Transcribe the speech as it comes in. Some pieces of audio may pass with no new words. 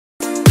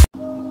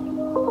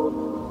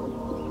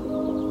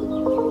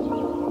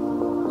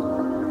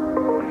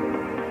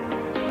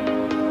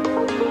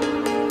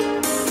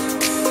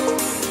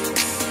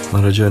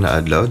Radyo na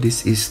adlaw.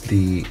 This is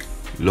the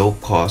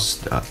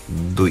low-cost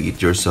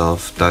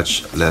do-it-yourself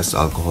touchless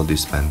alcohol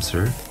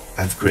dispenser.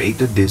 I've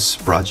created this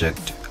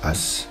project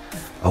as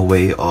a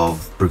way of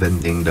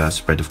preventing the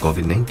spread of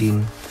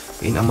COVID-19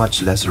 in a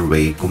much lesser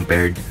way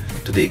compared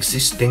to the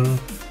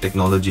existing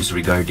technologies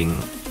regarding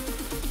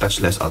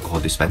touchless alcohol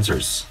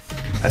dispensers.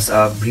 As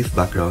a brief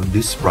background,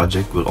 this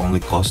project will only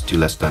cost you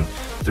less than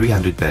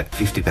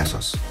 350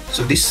 pesos.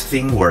 So this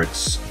thing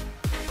works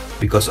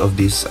because of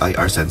these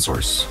IR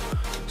sensors.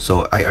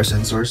 So IR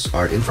sensors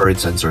are infrared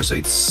sensors. So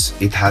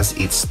it has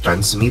its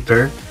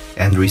transmitter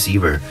and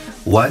receiver.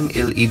 One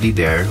LED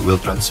there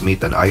will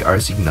transmit an IR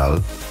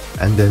signal,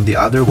 and then the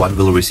other one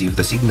will receive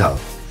the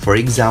signal. For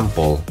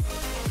example,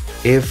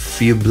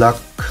 if you block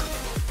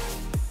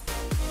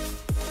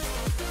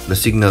the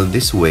signal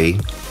this way,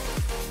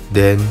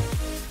 then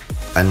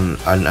an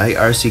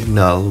IR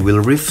signal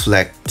will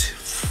reflect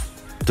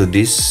to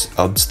this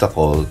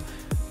obstacle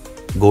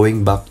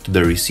going back to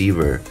the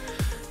receiver.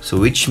 So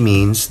which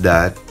means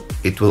that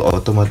it will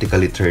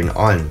automatically turn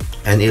on,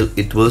 and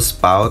it will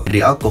spout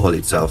the alcohol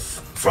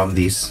itself from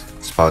this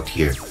spout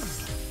here.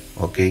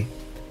 Okay,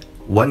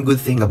 one good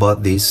thing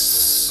about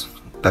this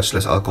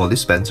touchless alcohol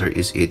dispenser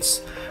is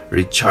its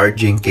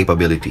recharging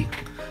capability.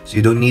 So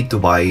you don't need to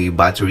buy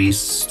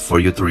batteries for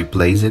you to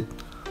replace it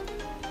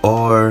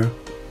or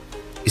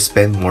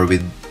spend more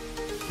with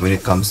when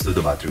it comes to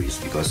the batteries,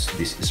 because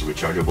this is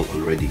rechargeable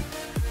already.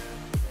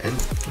 And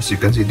as you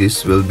can see,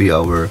 this will be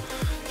our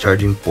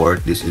charging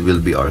port. This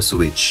will be our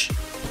switch.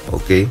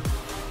 Okay,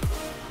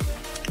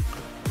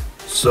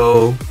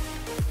 so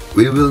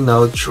we will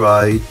now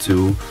try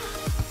to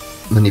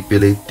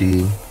manipulate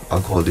the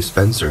alcohol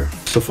dispenser.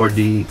 So for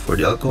the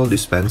alcohol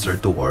dispenser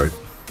to work,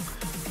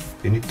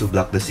 you need to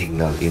block the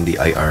signal in the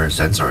IR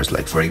sensors.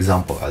 Like for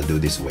example, I'll do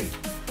this way.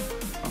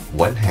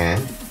 One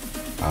hand.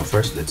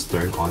 First, let's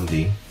turn on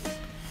the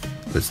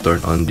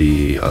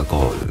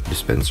alcohol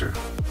dispenser,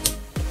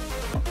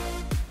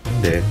 and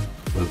then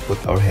we'll put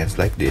our hands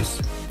like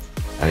this,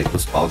 and it will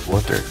spout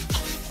water.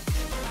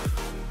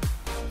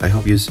 I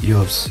hope you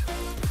have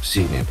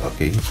seen it.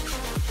 Okay,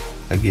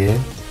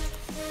 again,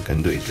 you can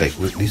do it like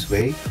this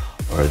way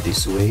or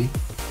this way.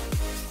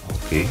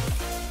 Okay,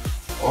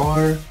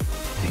 or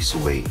this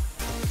way.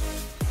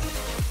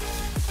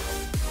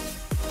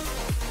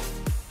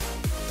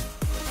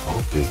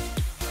 Okay,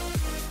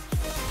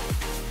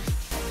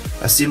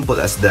 as simple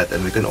as that,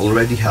 and we can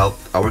already help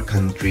our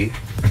country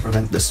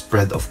prevent the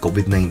spread of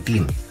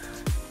COVID-19.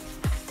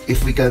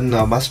 If we can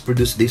mass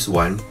produce this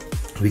one,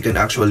 we can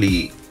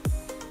actually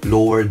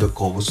lower the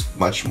cost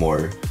much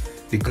more.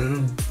 We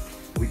can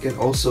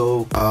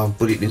also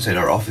put it inside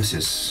our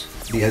offices.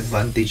 The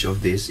advantage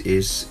of this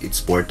is it's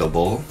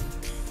portable,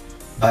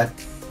 but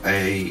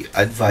I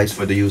advise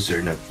for the user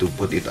not to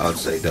put it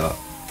outside the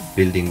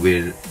building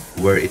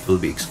where it will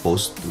be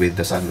exposed with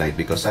the sunlight,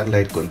 because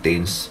sunlight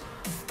contains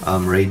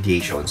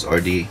radiations or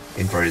the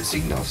infrared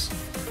signals.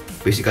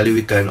 Basically,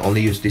 we can only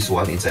use this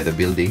one inside the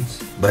buildings,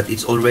 but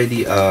it's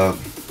already a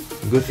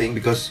good thing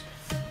because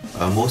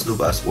most of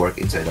us work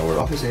inside our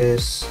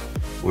offices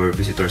where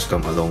visitors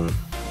come along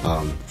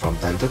from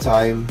time to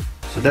time.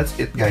 So that's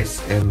it, guys,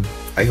 and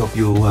I hope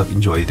you have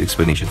enjoyed the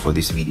explanation for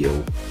this video.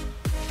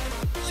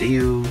 See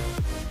you!